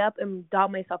completely up and doll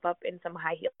myself up in some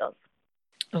high heels.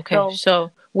 Okay. So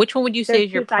So which one would you say there's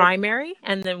is your two sides. primary,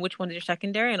 and then which one is your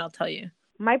secondary? And I'll tell you.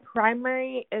 My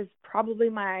primary is probably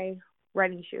my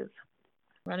running shoes.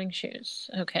 Running shoes.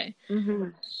 Okay.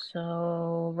 Mhm.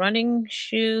 So running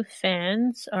shoe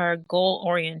fans are goal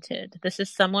oriented. This is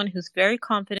someone who's very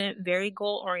confident, very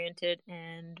goal oriented,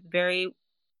 and very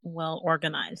well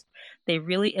organized. They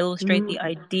really illustrate the Mm.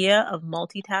 idea of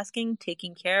multitasking,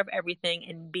 taking care of everything,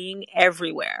 and being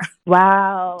everywhere.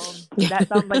 Wow. That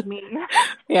sounds like me.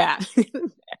 Yeah.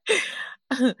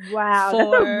 Wow,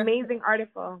 that's an For amazing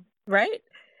article. right?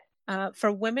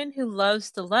 For women who love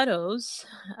stilettos,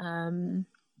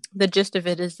 the gist of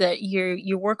it is that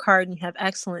you work hard and you have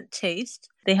excellent taste.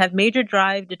 They have major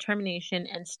drive, determination,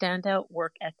 and standout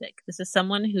work ethic. This is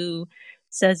someone who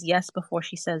says yes before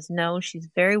she says no. She's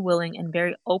very willing and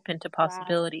very open to Wow.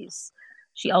 possibilities.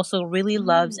 She also really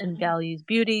loves Mm. and values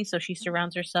beauty, so she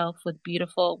surrounds herself with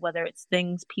beautiful, whether it's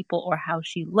things, people, or how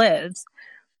she lives.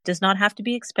 Does not have to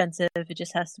be expensive. It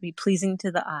just has to be pleasing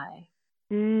to the eye.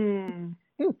 Mm.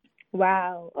 Hmm.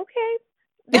 Wow. Okay.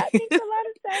 That makes a lot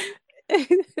of sense.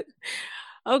 And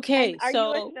Okay, are you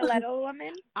a so stiletto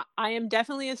woman? I am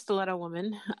definitely a stiletto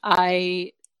woman.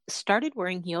 I started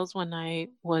wearing heels when I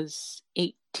was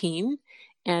 18,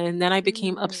 and then I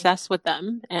became Mm. obsessed with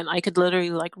them, and I could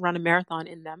literally like run a marathon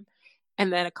in them.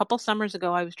 And then a couple summers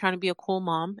ago, I was trying to be a cool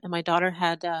mom, and my daughter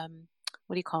had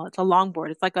what do you call it? It's a longboard.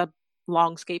 It's like a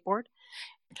long skateboard.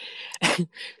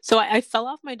 So I fell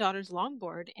off my daughter's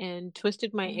longboard and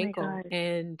twisted my Oh my ankle, God.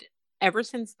 and ever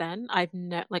since then, I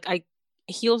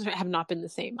heels have not been the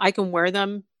same. I can wear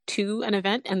them to an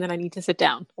event and then I need to sit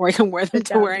down, or I can wear them Sit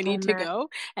to where down. I Oh need to man. go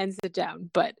and sit down.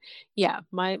 But yeah,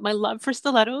 my love for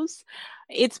stilettos,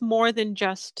 it's more than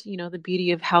just, the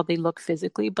beauty of how they look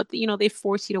physically, but they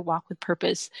force you to walk with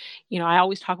purpose. I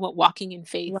always talk about walking in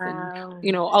faith and,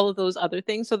 Wow. all of those other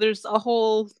things. So there's a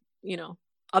whole,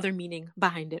 other meaning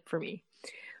behind it for me.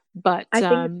 But I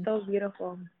think it's so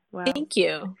beautiful. Wow. thank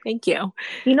you. Thank you.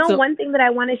 You know, So, one thing that I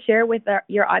want to share with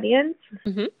your audience,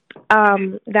 mhm.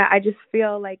 that I just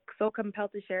feel like so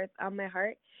compelled to share. It's on my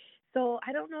heart. So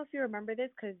I don't know if you remember this,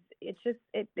 because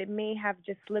it may have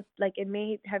just slipped, like it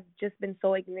may have just been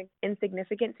so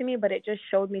insignificant to me, but it just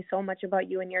showed me so much about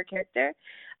you and your character.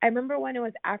 I remember when it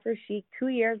was Afro Chic 2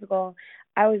 years ago.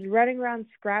 I was running around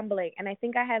scrambling, and I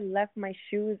think I had left my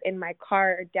shoes in my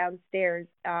car downstairs,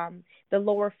 the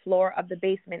lower floor of the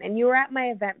basement. And you were at my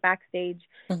event backstage.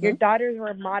 Your Mhm. daughters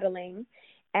were modeling,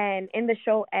 and in the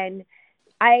show, and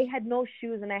I had no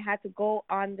shoes, and I had to go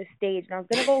on the stage, and I was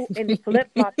gonna go in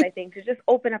flip flops, I think, to just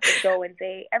open up the show and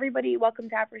say, "Everybody, welcome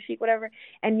to Afro Chic," whatever.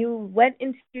 And you went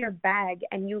into your bag,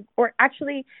 and or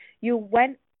actually, you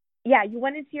went, yeah, you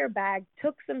went into your bag,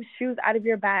 took some shoes out of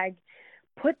your bag,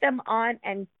 put them on,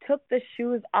 and took the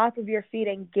shoes off of your feet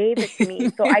and gave it to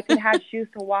me so I could have shoes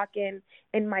to walk in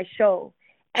my show.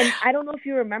 And I don't know if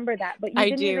you remember that, but you I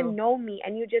didn't even do. know me,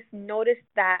 and you just noticed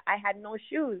that I had no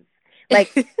shoes. Like,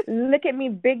 look at me,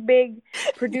 big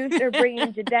producer,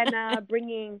 bringing Jadena,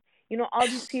 bringing, all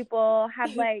these people,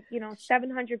 had like,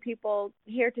 700 people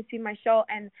here to see my show.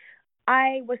 And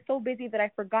I was so busy that I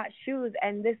forgot shoes.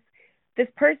 And this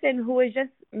person who was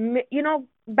just,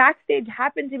 backstage,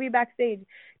 happened to be backstage,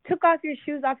 took off your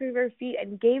shoes off of your feet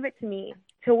and gave it to me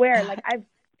to wear. Like,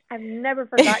 I've never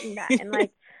forgotten that. And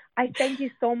like, I thank you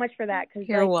so much for that, because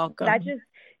You're like that welcome. just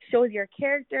shows your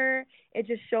character. It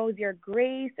just shows your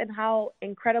grace and how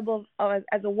incredible as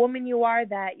a woman you are.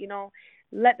 That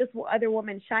let this other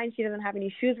woman shine. She doesn't have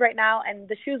any shoes right now, and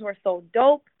the shoes were so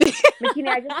dope. Makini,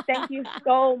 I just thank you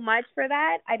so much for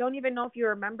that. I don't even know if you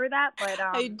remember that, but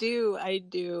I do. I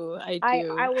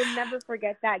will never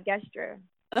forget that gesture.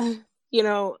 You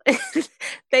know,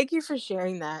 thank you for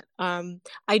sharing that.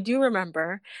 I do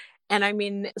remember. And I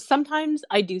mean, sometimes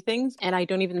I do things and I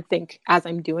don't even think as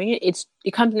I'm doing it.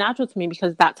 It comes natural to me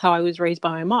because that's how I was raised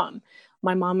by my mom.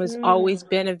 My mom has always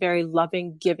been a very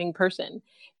loving, giving person.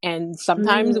 And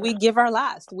sometimes we give our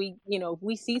last. If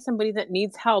we see somebody that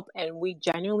needs help and we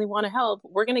genuinely want to help,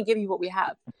 we're going to give you what we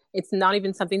have. It's not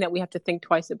even something that we have to think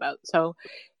twice about. So,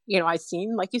 I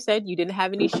seen, like you said, you didn't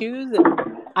have any shoes, and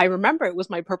I remember it was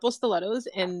my purple stilettos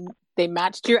and they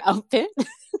matched your outfit.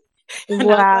 And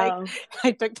Wow.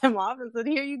 I took them off and said,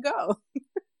 here you go.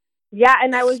 Yeah,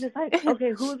 and I was just like,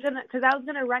 okay, because I was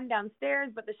going to run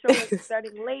downstairs, but the show was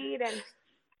starting late, and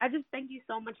I just thank you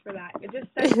so much for that. It just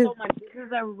says so much. This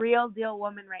is a real deal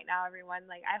woman right now, everyone.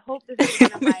 Like, I hope this is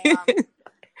one of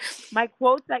my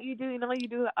quotes that you do. You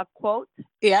do a quote.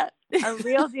 Yeah. A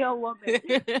real deal woman.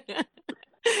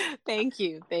 Thank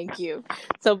you.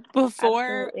 So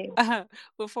before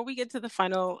we get to the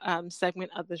final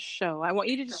segment of the show, I want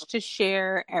you to just to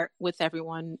share with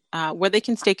everyone where they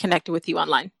can stay connected with you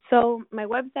online. So my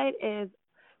website is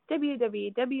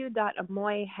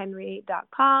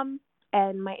www.amoyehenry.com,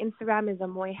 and my Instagram is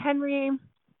amoyehenry.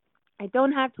 I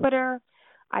don't have Twitter.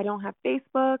 I don't have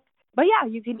Facebook. But yeah,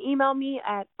 you can email me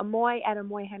at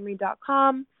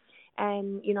amoye@amoyehenry.com,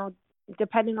 and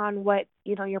depending on what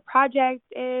your project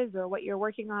is or what you're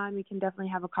working on, we can definitely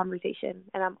have a conversation,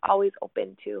 and I'm always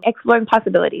open to exploring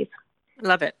possibilities.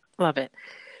 Love it.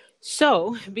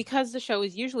 So, because the show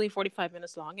is usually 45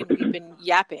 minutes long and we've been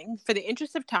yapping, for the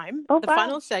interest of time,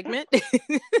 final segment,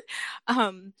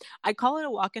 I call it a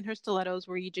walk in her stilettos,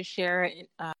 where you just share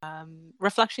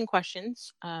reflection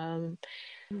questions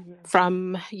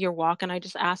from your walk, and I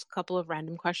just ask a couple of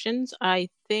random questions. I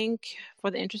think for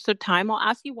the interest of time, I'll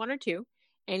ask you one or two,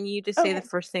 and you just say the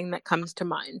first thing that comes to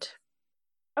mind.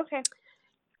 Okay.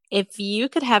 If you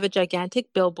could have a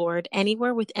gigantic billboard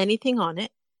anywhere with anything on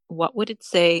it, what would it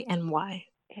say and why?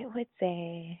 It would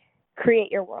say,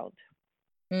 create your world.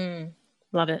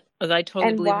 Love it. I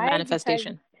totally believe in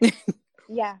manifestation.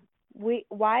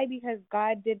 Why? Because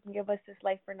God didn't give us this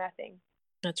life for nothing.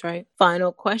 That's right.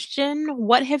 Final question.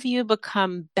 What have you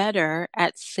become better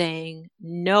at saying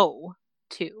no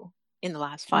to in the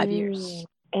last 5 years?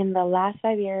 In the last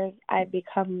 5 years, I've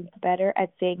become better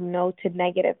at saying no to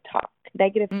negative talk,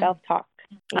 negative self-talk.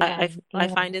 I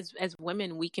find as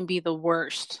women, we can be the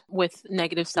worst with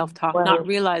negative self-talk, not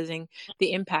realizing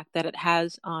the impact that it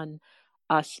has on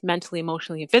us mentally,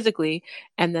 emotionally, and physically,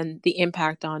 and then the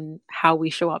impact on how we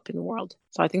show up in the world.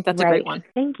 So I think that's a great one.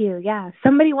 Thank you. Yeah.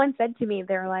 Somebody once said to me,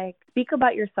 they're like, speak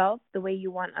about yourself the way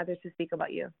you want others to speak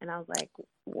about you. And I was like,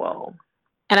 whoa.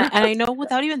 And I know,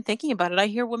 without even thinking about it, I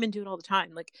hear women do it all the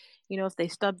time. Like, if they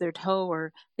stub their toe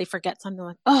or they forget something,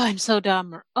 like, oh, I'm so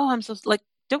dumb, or oh, I'm so, like,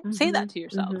 don't say that to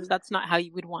yourself. That's not how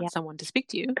you would want someone to speak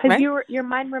to you. Because your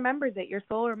mind remembers it. Your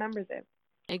soul remembers it.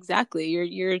 Exactly.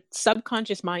 Your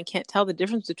subconscious mind can't tell the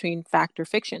difference between fact or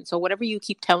fiction. So whatever you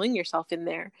keep telling yourself in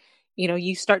there,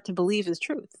 you start to believe is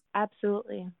truth.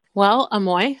 Absolutely. Well,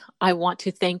 Amoye, I want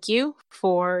to thank you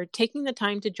for taking the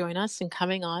time to join us and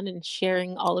coming on and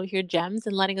sharing all of your gems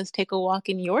and letting us take a walk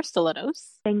in your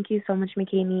stilettos. Thank you so much,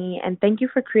 Makini. And thank you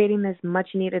for creating this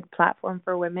much needed platform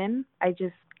for women. I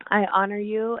honor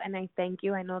you and I thank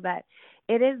you. I know that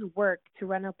it is work to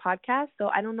run a podcast. So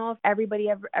I don't know if everybody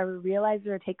ever realizes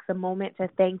or takes a moment to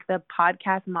thank the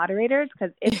podcast moderators,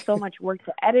 because it's so much work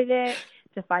to edit it,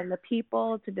 to find the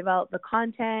people, to develop the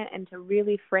content, and to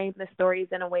really frame the stories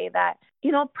in a way that,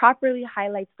 properly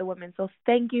highlights the women. So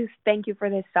thank you for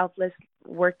this selfless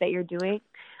work that you're doing.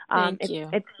 Thank you.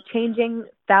 It's changing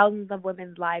thousands of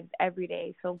women's lives every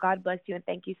day. So God bless you, and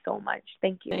thank you so much.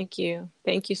 Thank you. Thank you.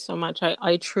 Thank you so much.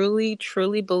 I truly,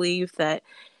 truly believe that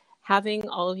having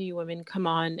all of you women come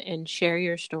on and share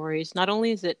your stories, not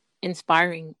only is it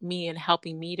inspiring me and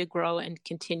helping me to grow and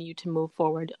continue to move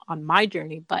forward on my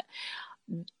journey, but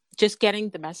just getting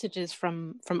the messages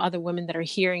from other women that are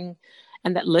hearing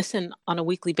and that listen on a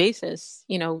weekly basis,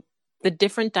 the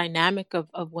different dynamic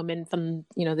of women from,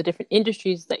 the different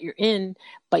industries that you're in,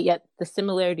 but yet the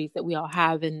similarities that we all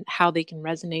have and how they can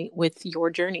resonate with your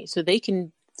journey so they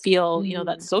can feel,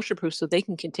 that social proof so they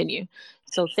can continue.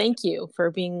 So thank you for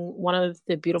being one of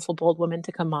the beautiful, bold women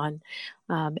to come on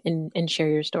and share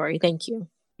your story. Thank you.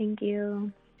 Thank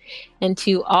you. And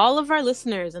to all of our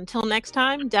listeners, until next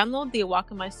time, download the A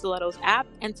Walk in My Stilettos app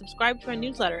and subscribe to our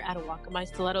newsletter at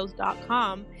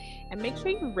awalkinmystilettos.com. And make sure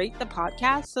you rate the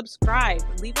podcast, subscribe,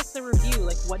 leave us a review.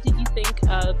 Like, what did you think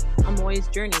of Amoye's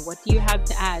journey? What do you have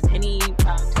to add? Any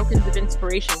tokens of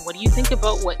inspiration? What do you think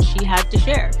about what she had to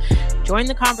share? Join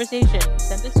the conversation,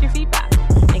 send us your feedback,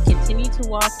 and continue to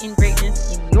walk in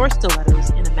greatness in your stilettos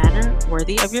in a manner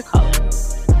worthy of your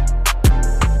calling.